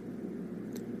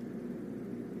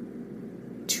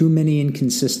 Too many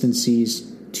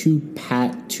inconsistencies, too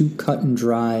cut and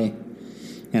dry.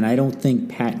 And I don't think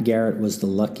Pat Garrett was the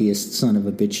luckiest son of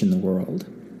a bitch in the world.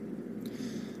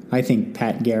 I think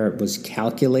Pat Garrett was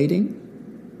calculating.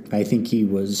 I think he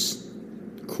was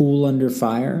cool under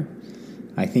fire.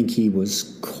 I think he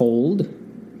was cold,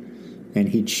 and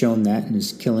he'd shown that in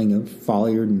his killing of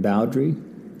Folliard and Bowdry.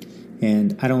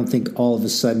 And I don't think all of a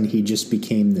sudden he just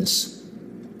became this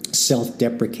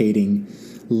self-deprecating,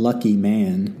 lucky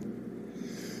man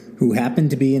who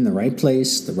happened to be in the right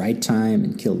place, the right time,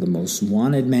 and killed the most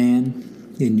wanted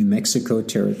man in New Mexico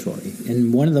territory,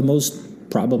 and one of the most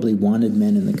probably wanted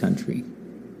men in the country.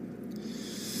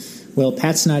 Well,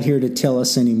 Pat's not here to tell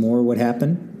us anymore what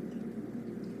happened.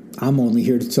 I'm only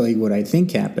here to tell you what I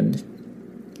think happened.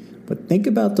 But think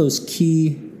about those key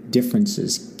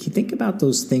differences. Think about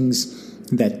those things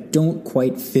that don't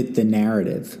quite fit the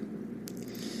narrative.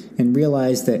 And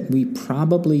realize that we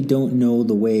probably don't know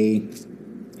the way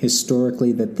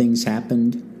historically that things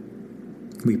happened.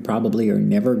 We probably are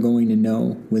never going to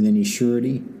know with any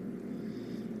surety.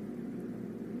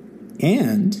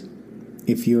 And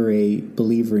if you're a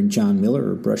believer in John Miller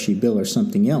or Brushy Bill or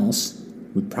something else,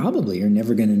 we probably are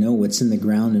never going to know what's in the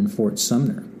ground in Fort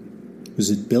Sumner. Was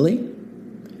it Billy?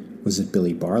 Was it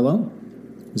Billy Barlow?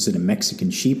 Was it a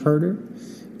Mexican sheep herder?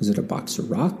 Was it a box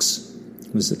of rocks?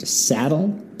 Was it a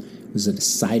saddle? Was it a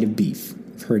side of beef?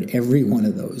 I've heard every one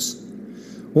of those.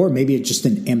 Or maybe it's just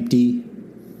an empty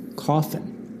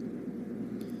coffin.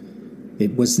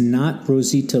 It was not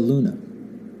Rosita Luna.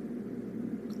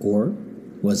 Or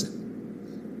was it?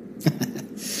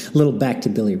 A little Back to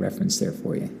Billy reference there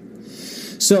for you.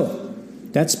 So,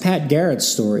 that's Pat Garrett's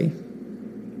story,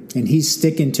 and he's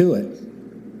sticking to it.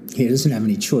 He doesn't have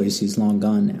any choice. He's long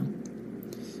gone now.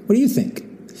 What do you think?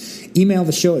 Email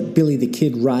the show at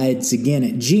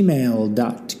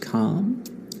billythekidridesagain@gmail.com.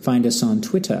 Find us on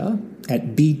Twitter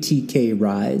at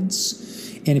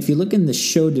BTKRides. And if you look in the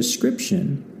show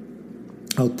description,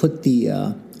 I'll put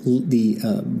the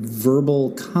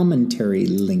verbal commentary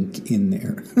link in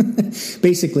there.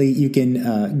 Basically, you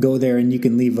can go there and you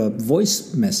can leave a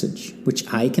voice message, which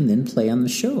I can then play on the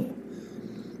show.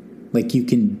 Like you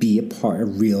can be a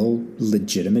real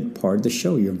legitimate part of the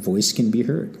show. Your voice can be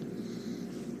heard.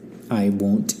 I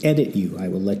won't edit you. I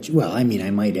will let you, well, I mean,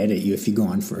 I might edit you if you go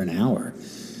on for an hour,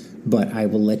 but I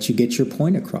will let you get your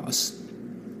point across.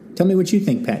 Tell me what you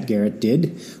think Pat Garrett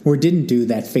did or didn't do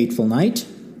that fateful night.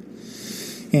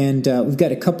 And we've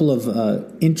got a couple of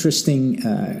interesting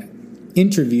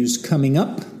interviews coming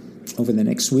up over the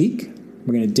next week.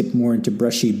 We're going to dip more into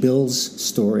Brushy Bill's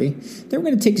story. Then we're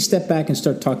going to take a step back and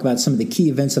start talking about some of the key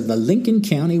events of the Lincoln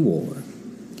County War.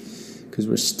 Because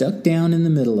we're stuck down in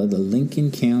the middle of the Lincoln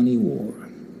County War.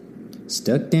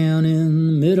 Stuck down in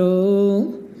the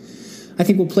middle. I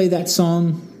think we'll play that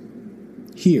song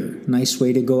here. Nice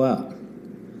way to go out.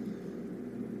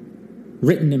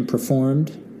 Written and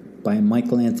performed by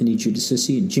Michael Anthony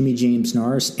Giudicissi and Jimmy James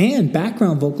Norris, and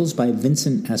background vocals by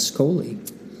Vincent Ascoli.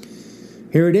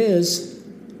 Here it is,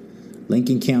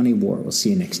 Lincoln County War. We'll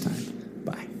see you next time.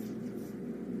 Bye.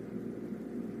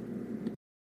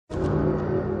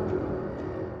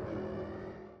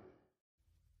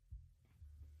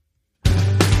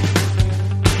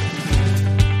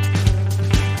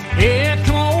 Yeah,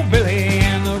 come on, Billy,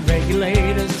 and the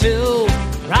regulators too.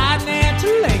 Riding into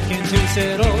Lincoln to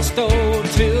settle store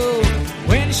two.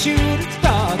 When the shooting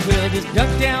starts, we'll just duck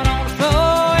down on the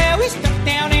floor. Yeah, we stuck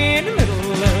down in the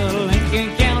middle of the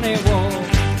Lincoln County War.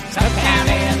 Stuck down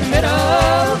in the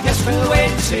middle, guess we'll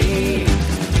wait and see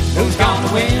who's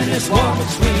gonna win this war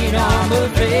between armor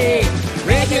fate.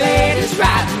 Regulators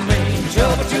riding, bringing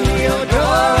trouble to your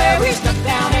door. Yeah, we stuck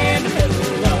down in the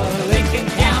middle of the Lincoln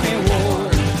County War.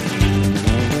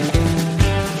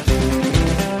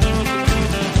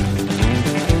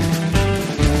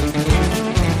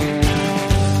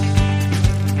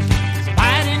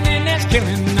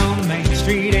 Killing on the main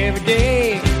street every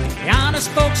day. The honest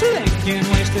folks of Lincoln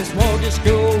wish this war just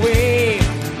go away.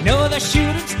 You know the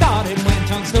shooting started when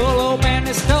Tunstall opened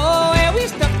the store. Yeah, we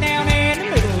stuck down in the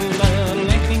middle of the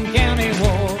Lincoln County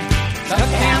War. Stuck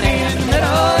down in the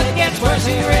middle, it gets worse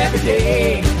here every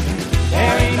day.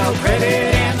 There ain't no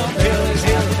credit and no bill is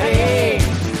here to pay.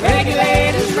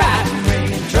 Regulators riding,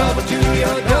 bringing trouble to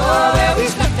your door. Well, we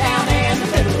stuck down in the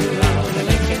middle of the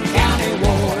Lincoln County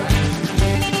War.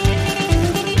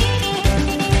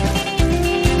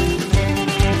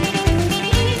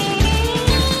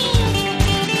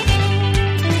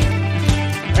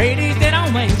 Brady dead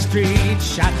on Main Street,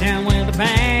 shot down with a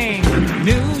bang.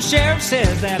 New sheriff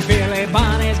says that Billy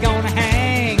Bonney's gonna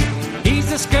hang. He's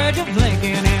the scourge of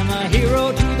Lincoln and the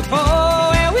hero to the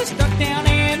foe. Yeah, we stuck down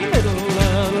in the middle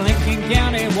of the Lincoln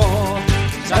County War.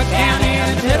 Stuck down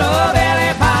in the middle,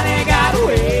 Billy Bonney got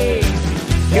away.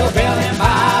 Killed Bill and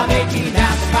Bob 18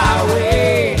 down the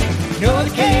Fireway. You know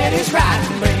the kid is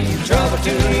riding, bringing trouble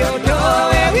to your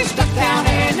door. Yeah, we stuck down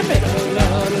in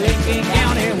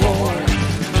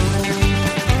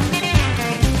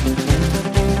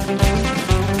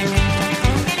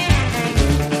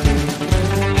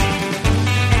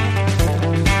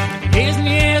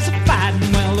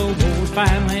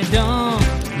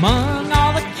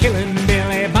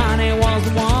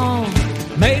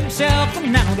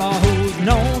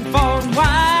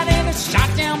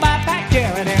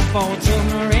for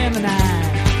Sumner